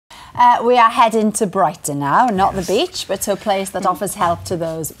We are heading to Brighton now, not the beach, but to a place that offers help to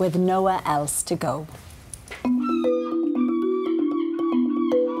those with nowhere else to go.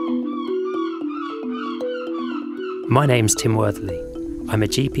 My name's Tim Worthley. I'm a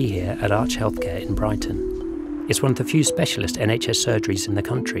GP here at Arch Healthcare in Brighton. It's one of the few specialist NHS surgeries in the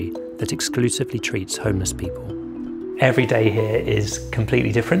country that exclusively treats homeless people. Every day here is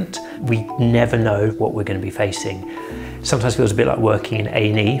completely different. We never know what we're going to be facing. Sometimes it feels a bit like working in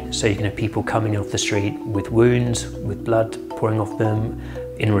A&E, so you can have people coming off the street with wounds, with blood pouring off them,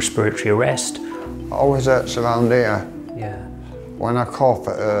 in respiratory arrest. It always hurts around here. Yeah. When I cough,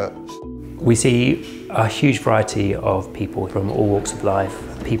 it hurts. We see a huge variety of people from all walks of life,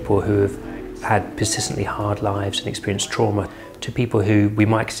 people who have had persistently hard lives and experienced trauma, to people who we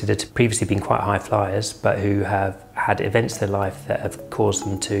might consider to previously been quite high flyers, but who have had events in their life that have caused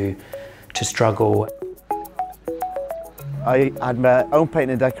them to struggle. I had my own painting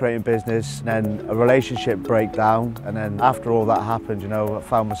and decorating business, and then a relationship breakdown, and then after all that happened, you know, I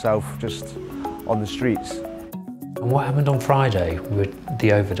found myself just on the streets. And what happened on Friday with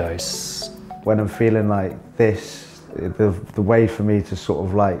the overdose? When I'm feeling like this, the way for me to sort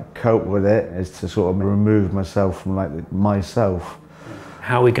of like cope with it is to sort of remove myself from like myself.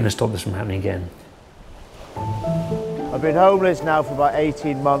 How are we going to stop this from happening again? I've been homeless now for about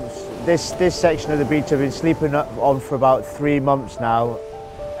 18 months. This section of the beach I've been sleeping on for about 3 months now.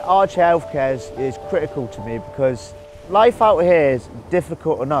 Arch Healthcare is critical to me because life out here is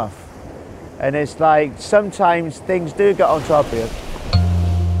difficult enough. And it's like sometimes things do get on top of you.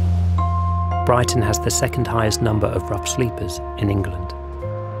 Brighton has the second highest number of rough sleepers in England.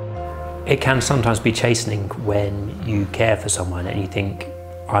 It can sometimes be chastening when you care for someone and you think,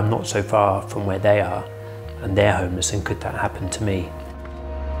 I'm not so far from where they are and they're homeless, and could that happen to me?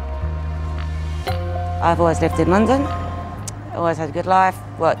 I've always lived in London, always had a good life,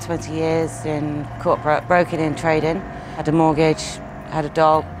 worked 20 years in corporate, broken in trading, had a mortgage, had a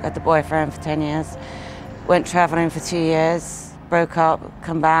dog, had the boyfriend for 10 years, went travelling for 2 years, broke up,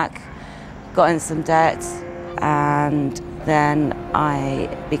 come back, got in some debt, and then I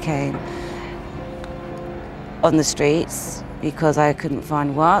became on the streets because I couldn't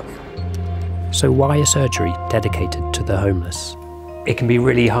find work. So why a surgery dedicated to the homeless? It can be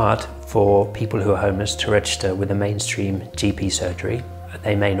really hard for people who are homeless to register with a mainstream GP surgery.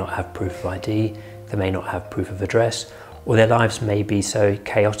 They may not have proof of ID, they may not have proof of address, or their lives may be so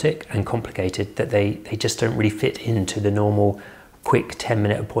chaotic and complicated that they just don't really fit into the normal quick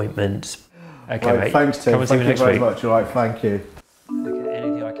 10-minute appointments. Okay, right, mate. thanks, Tim. Thank you very much. All right, thank you. Okay,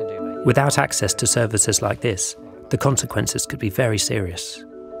 anything I can do, mate. Without access to services like this, the consequences could be very serious.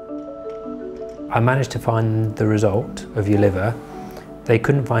 I managed to find the result of your liver. They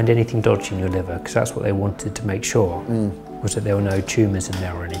couldn't find anything dodgy in your liver because that's what they wanted to make sure, was that there were no tumours in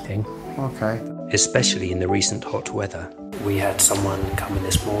there or anything. Okay. Especially in the recent hot weather. We had someone come in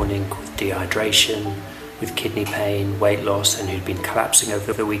this morning with dehydration, with kidney pain, weight loss, and who'd been collapsing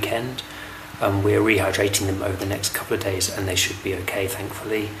over the weekend. We're rehydrating them over the next couple of days and they should be okay,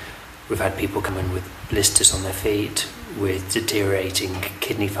 thankfully. We've had people come in with blisters on their feet, with deteriorating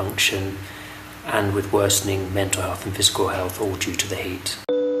kidney function, and with worsening mental health and physical health, all due to the heat.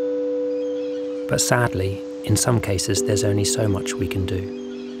 But sadly, in some cases, there's only so much we can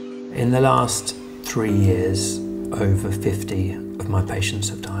do. In the last 3 years, over 50 of my patients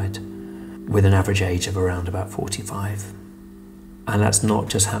have died, with an average age of around about 45. And that's not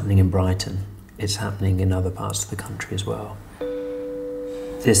just happening in Brighton, it's happening in other parts of the country as well.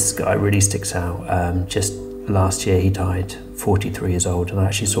 This guy really sticks out. Just last year he died, 43 years old, and I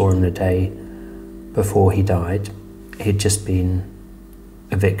actually saw him the day before he died. He'd just been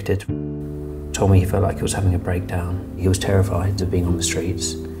evicted. Told me he felt like he was having a breakdown. He was terrified of being on the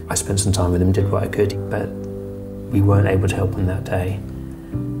streets. I spent some time with him, did what I could, but we weren't able to help him that day.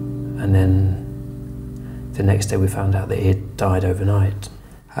 And then the next day we found out that he had died overnight.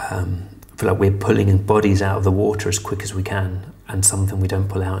 I feel like we're pulling bodies out of the water as quick as we can, and some of them we don't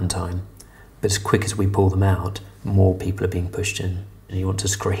pull out in time. But as quick as we pull them out, more people are being pushed in. And you want to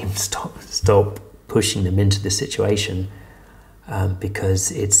scream, stop pushing them into this situation,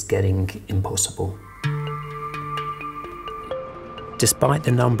 because it's getting impossible. Despite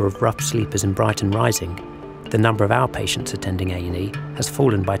the number of rough sleepers in Brighton rising, the number of our patients attending A&E has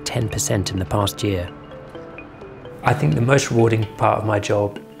fallen by 10% in the past year. I think the most rewarding part of my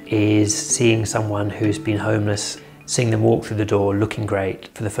job is seeing someone who's been homeless, seeing them walk through the door looking great.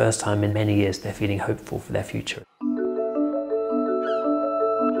 For the first time in many years, they're feeling hopeful for their future.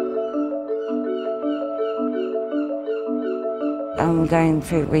 I'm going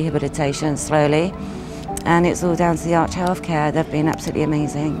through rehabilitation slowly, and it's all down to the Arch Healthcare. They've been absolutely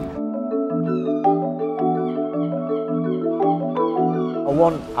amazing.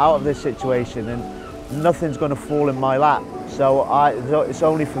 want out of this situation, and nothing's going to fall in my lap. So it's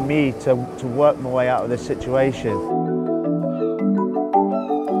only for me to work my way out of this situation.